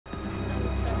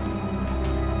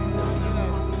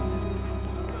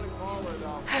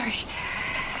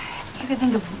could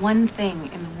think of one thing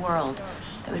in the world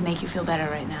that would make you feel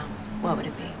better right now, what would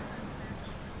it be?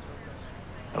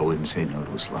 I wouldn't say no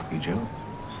to a sloppy Joe.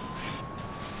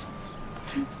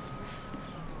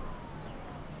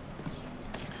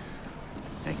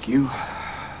 Thank you.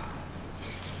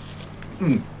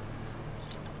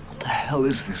 What the hell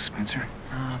is this, Spencer?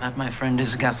 That, my friend,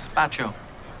 is gazpacho.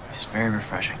 It's very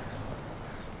refreshing.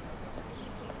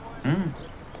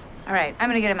 All right, I'm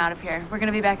gonna get him out of here. We're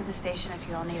gonna be back at the station if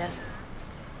you all need us.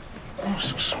 I'm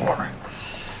so sore.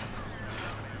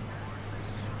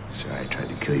 Sorry, I tried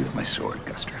to kill you with my sword,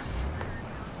 Guster.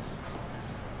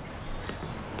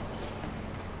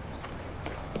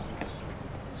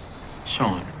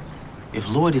 Shawn, if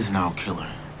Lloyd isn't our killer,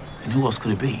 then who else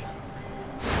could it be?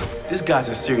 This guy's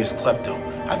a serious klepto.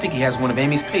 I think he has one of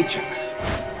Amy's paychecks.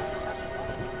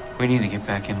 We need to get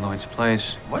back in Lloyd's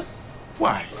place. What?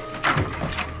 Why?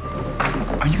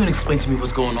 Are you gonna explain to me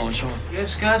what's going on, Shawn?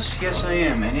 Yes, Gus, yes, I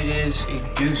am, and it is a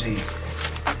doozy.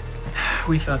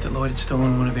 We thought that Lloyd had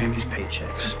stolen one of Amy's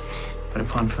paychecks, but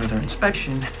upon further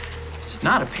inspection, it's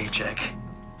not a paycheck.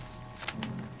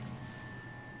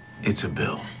 It's a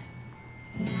bill.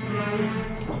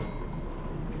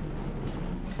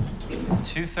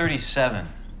 237.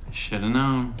 Should have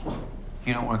known.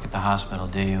 You don't work at the hospital,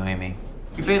 do you, Amy?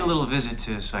 You paid a little visit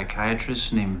to a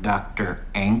psychiatrist named Dr.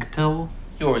 Anktel.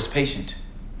 You're his patient.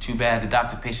 Too bad the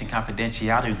doctor-patient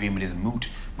confidentiality agreement is moot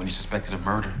when he's suspected of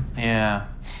murder. Yeah.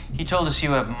 He told us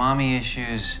you have mommy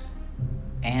issues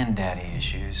and daddy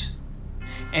issues.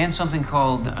 And something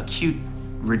called acute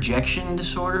rejection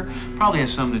disorder. Probably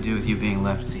has something to do with you being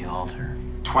left at the altar.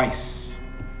 Twice.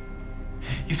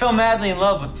 You fell madly in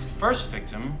love with the first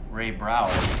victim, Ray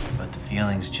Brower, but the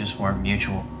feelings just weren't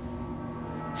mutual.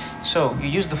 So you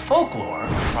used the folklore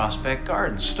of Prospect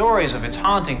Gardens, stories of its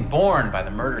haunting born by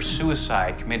the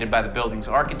murder-suicide committed by the building's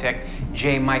architect,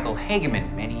 J. Michael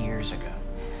Hageman, many years ago.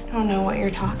 I don't know what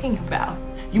you're talking about.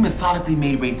 You methodically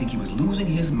made Ray think he was losing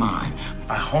his mind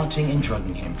by haunting and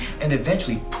drugging him and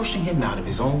eventually pushing him out of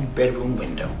his own bedroom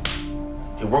window.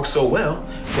 It worked so well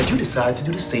that you decided to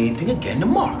do the same thing again to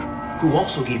Mark, who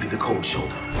also gave you the cold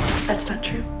shoulder. That's not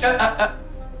true.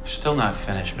 Still not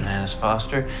finished, Bananas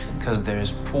Foster, because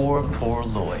there's poor, poor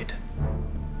Lloyd.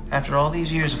 After all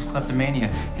these years of kleptomania,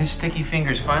 his sticky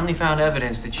fingers finally found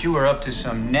evidence that you were up to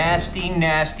some nasty,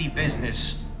 nasty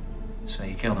business. So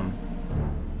you killed him.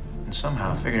 And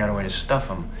somehow figured out a way to stuff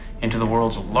him into the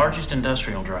world's largest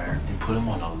industrial dryer. And put him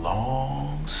on a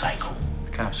long cycle.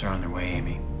 The cops are on their way,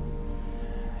 Amy.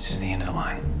 This is the end of the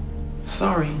line.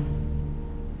 Sorry.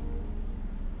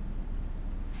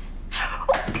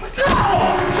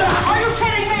 Are you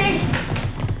kidding me?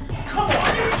 Come on,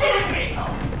 are you kidding me?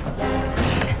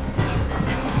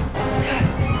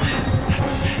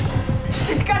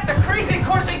 She's got the crazy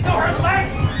coursing through her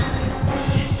legs.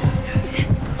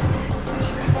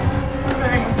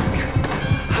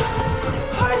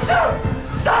 All right, stop!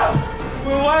 Stop!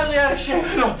 We're wildly out of shape.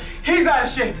 No, he's out of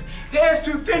shape. The air's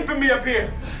too thin for me up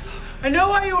here. I know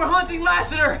why you were haunting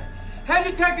Lassiter. Head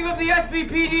detective of the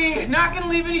SBPD, not gonna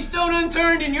leave any stone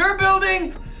unturned in your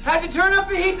building. Had to turn up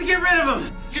the heat to get rid of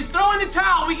him. Just throw in the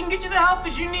towel. We can get you the help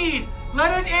that you need.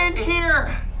 Let it end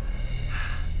here.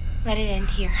 Let it end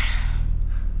here.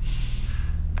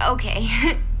 Okay.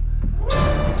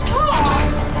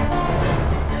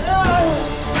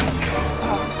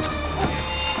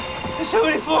 There's so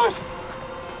many floors.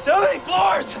 So many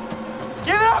floors.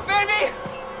 Give it up, baby.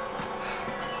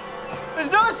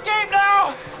 There's no escape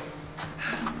now.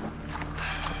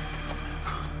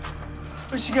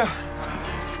 Where'd she go?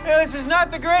 Yeah, this is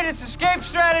not the greatest escape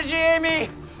strategy, Amy.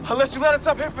 Unless you let us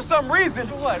up here for some reason.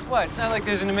 For what? What? It's not like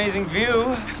there's an amazing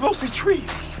view. It's mostly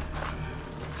trees.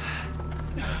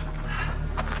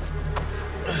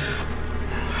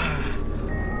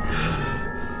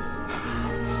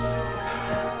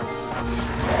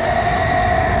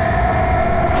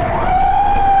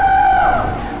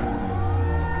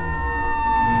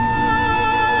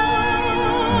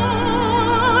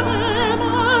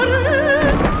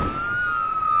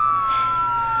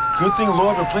 Good thing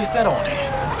Lloyd replaced that awning.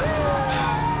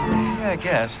 Yeah, I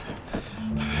guess.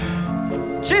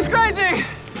 She's crazy.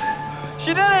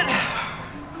 She did it.